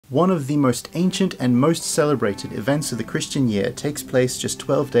One of the most ancient and most celebrated events of the Christian year takes place just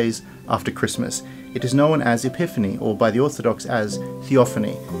 12 days after Christmas. It is known as Epiphany, or by the Orthodox as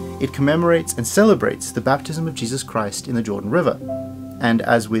Theophany. It commemorates and celebrates the baptism of Jesus Christ in the Jordan River. And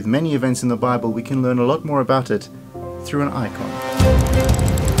as with many events in the Bible, we can learn a lot more about it through an icon.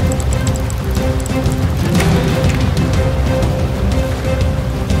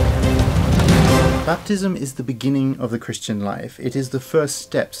 Baptism is the beginning of the Christian life. It is the first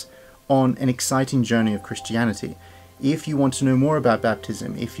steps on an exciting journey of Christianity. If you want to know more about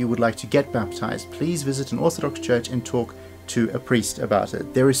baptism, if you would like to get baptized, please visit an Orthodox church and talk to a priest about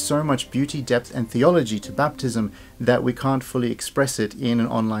it. There is so much beauty, depth and theology to baptism that we can't fully express it in an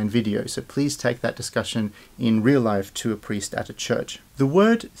online video, so please take that discussion in real life to a priest at a church. The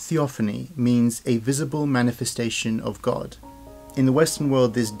word theophany means a visible manifestation of God. In the Western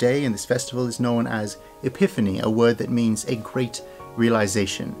world, this day and this festival is known as Epiphany, a word that means a great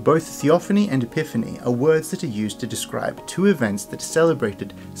realization. Both theophany and epiphany are words that are used to describe two events that are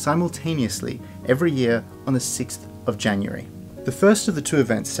celebrated simultaneously every year on the 6th of January. The first of the two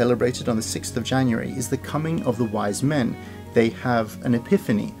events celebrated on the 6th of January is the coming of the wise men. They have an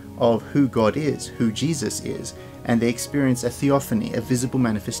epiphany of who God is, who Jesus is, and they experience a theophany, a visible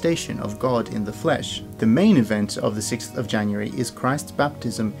manifestation of God in the flesh. The main event of the 6th of January is Christ's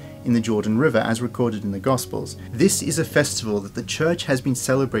baptism in the Jordan River, as recorded in the Gospels. This is a festival that the church has been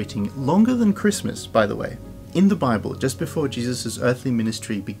celebrating longer than Christmas, by the way. In the Bible, just before Jesus' earthly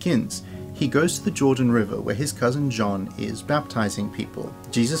ministry begins, he goes to the Jordan River where his cousin John is baptizing people.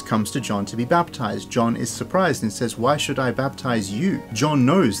 Jesus comes to John to be baptized. John is surprised and says, "Why should I baptize you?" John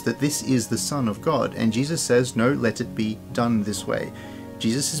knows that this is the Son of God, and Jesus says, "No, let it be done this way."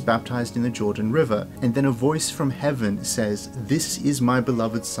 Jesus is baptized in the Jordan River, and then a voice from heaven says, "This is my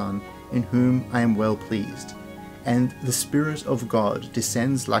beloved Son, in whom I am well pleased." And the Spirit of God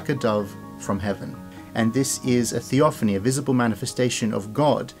descends like a dove from heaven. And this is a theophany, a visible manifestation of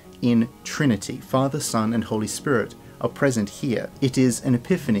God in Trinity. Father, Son, and Holy Spirit are present here. It is an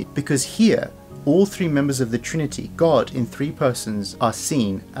epiphany because here, all three members of the Trinity, God in three persons, are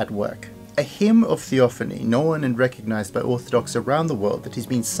seen at work. A hymn of theophany, known and recognized by Orthodox around the world, that has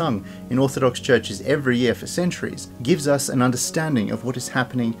been sung in Orthodox churches every year for centuries, gives us an understanding of what is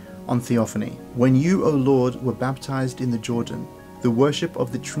happening on Theophany. When you, O Lord, were baptized in the Jordan, the worship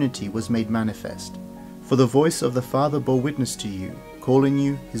of the Trinity was made manifest. For the voice of the Father bore witness to you, calling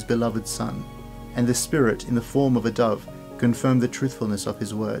you his beloved Son, and the Spirit in the form of a dove confirmed the truthfulness of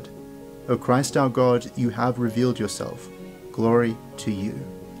his word. O Christ our God, you have revealed yourself. Glory to you.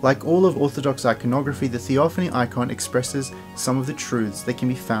 Like all of Orthodox iconography, the Theophany icon expresses some of the truths that can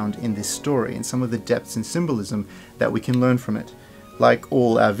be found in this story and some of the depths and symbolism that we can learn from it. Like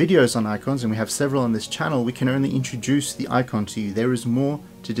all our videos on icons, and we have several on this channel, we can only introduce the icon to you. There is more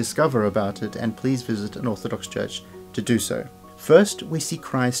to discover about it, and please visit an Orthodox church to do so. First, we see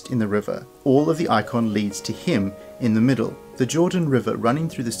Christ in the river. All of the icon leads to him in the middle. The Jordan River running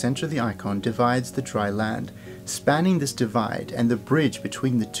through the center of the icon divides the dry land. Spanning this divide and the bridge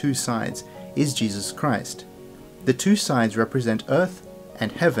between the two sides is Jesus Christ. The two sides represent earth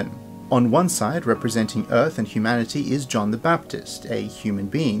and heaven. On one side, representing earth and humanity, is John the Baptist, a human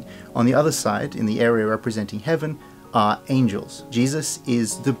being. On the other side, in the area representing heaven, are angels. Jesus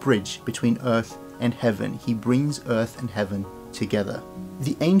is the bridge between earth and heaven. He brings earth and heaven together.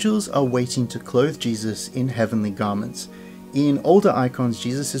 The angels are waiting to clothe Jesus in heavenly garments. In older icons,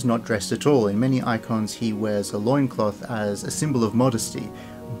 Jesus is not dressed at all. In many icons, he wears a loincloth as a symbol of modesty.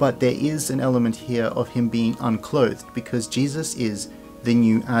 But there is an element here of him being unclothed, because Jesus is the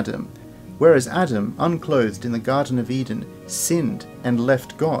new Adam. Whereas Adam, unclothed in the Garden of Eden, sinned and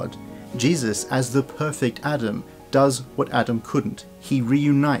left God, Jesus, as the perfect Adam, does what Adam couldn't. He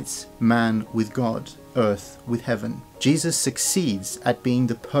reunites man with God, earth with heaven. Jesus succeeds at being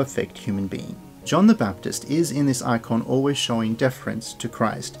the perfect human being. John the Baptist is in this icon always showing deference to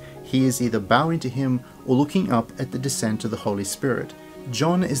Christ. He is either bowing to him or looking up at the descent of the Holy Spirit.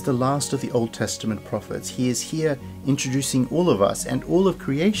 John is the last of the Old Testament prophets. He is here introducing all of us and all of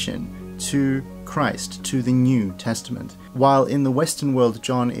creation to Christ, to the New Testament. While in the Western world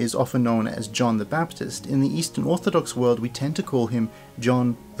John is often known as John the Baptist, in the Eastern Orthodox world we tend to call him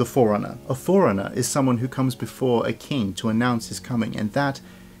John the Forerunner. A forerunner is someone who comes before a king to announce his coming, and that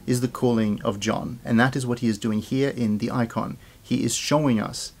is the calling of John, and that is what he is doing here in the icon. He is showing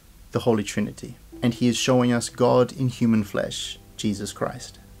us the Holy Trinity, and he is showing us God in human flesh, Jesus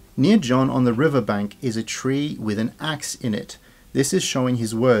Christ. Near John on the riverbank is a tree with an axe in it. This is showing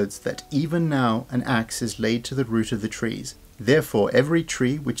his words that even now an axe is laid to the root of the trees. Therefore every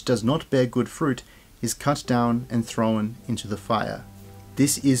tree which does not bear good fruit is cut down and thrown into the fire.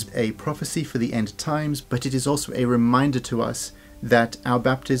 This is a prophecy for the end times, but it is also a reminder to us that our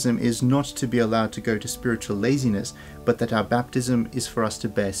baptism is not to be allowed to go to spiritual laziness, but that our baptism is for us to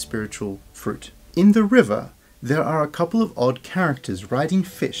bear spiritual fruit. In the river, there are a couple of odd characters riding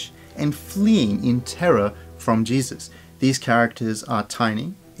fish and fleeing in terror from Jesus. These characters are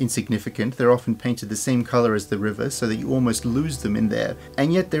tiny, insignificant. They're often painted the same color as the river so that you almost lose them in there,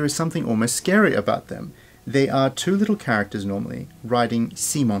 and yet there is something almost scary about them. They are two little characters normally, riding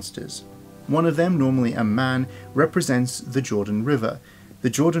sea monsters. One of them, normally a man, represents the Jordan River. The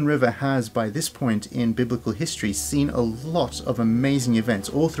Jordan River has, by this point in biblical history, seen a lot of amazing events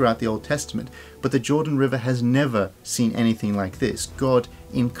all throughout the Old Testament, but the Jordan River has never seen anything like this. God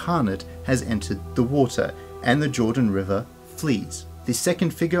incarnate has entered the water, and the Jordan River flees. The second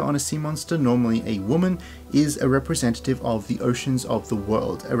figure on a sea monster, normally a woman, is a representative of the oceans of the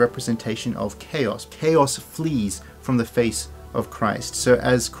world, a representation of chaos. Chaos flees from the face of Christ. So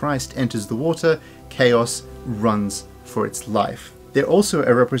as Christ enters the water, chaos runs for its life. They're also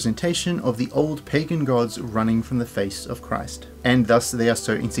a representation of the old pagan gods running from the face of Christ, and thus they are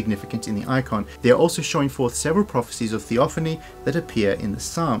so insignificant in the icon. They are also showing forth several prophecies of Theophany that appear in the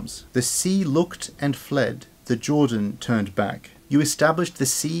Psalms. The sea looked and fled, the Jordan turned back. You established the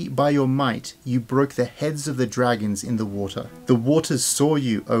sea by your might, you broke the heads of the dragons in the water. The waters saw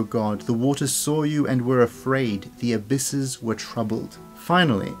you, O God, the waters saw you and were afraid, the abysses were troubled.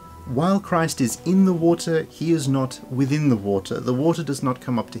 Finally, while Christ is in the water, he is not within the water. The water does not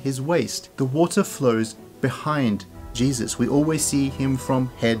come up to his waist. The water flows behind Jesus. We always see him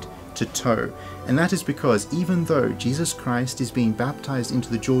from head to toe. And that is because even though Jesus Christ is being baptized into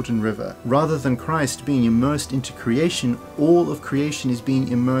the Jordan River, rather than Christ being immersed into creation, all of creation is being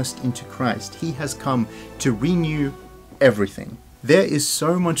immersed into Christ. He has come to renew everything. There is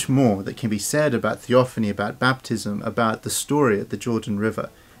so much more that can be said about Theophany, about baptism, about the story at the Jordan River,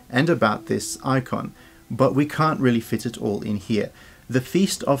 and about this icon, but we can't really fit it all in here. The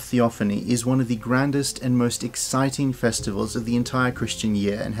Feast of Theophany is one of the grandest and most exciting festivals of the entire Christian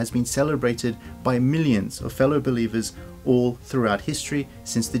year and has been celebrated by millions of fellow believers all throughout history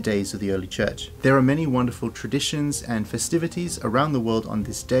since the days of the early church. There are many wonderful traditions and festivities around the world on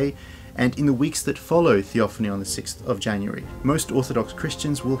this day, and in the weeks that follow Theophany on the 6th of January, most Orthodox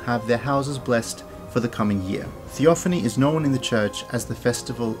Christians will have their houses blessed for the coming year. Theophany is known in the church as the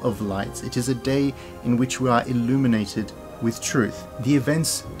Festival of Lights. It is a day in which we are illuminated with truth. The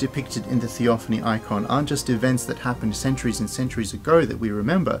events depicted in the Theophany icon aren't just events that happened centuries and centuries ago that we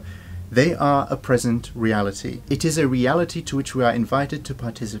remember. They are a present reality. It is a reality to which we are invited to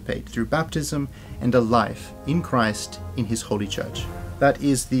participate through baptism and a life in Christ in his holy church. That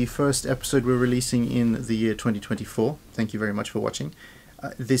is the first episode we're releasing in the year 2024. Thank you very much for watching.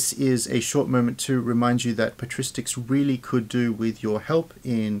 This is a short moment to remind you that Patristix really could do with your help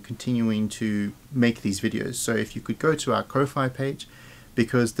in continuing to make these videos. So if you could go to our Ko-Fi page,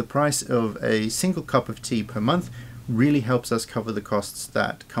 because the price of a single cup of tea per month really helps us cover the costs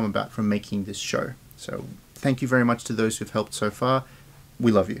that come about from making this show. So thank you very much to those who've helped so far.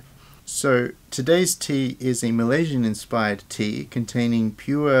 We love you. So today's tea is a Malaysian-inspired tea containing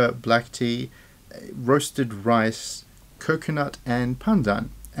pure black tea, roasted rice, coconut and pandan,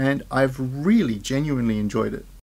 and I've really genuinely enjoyed it.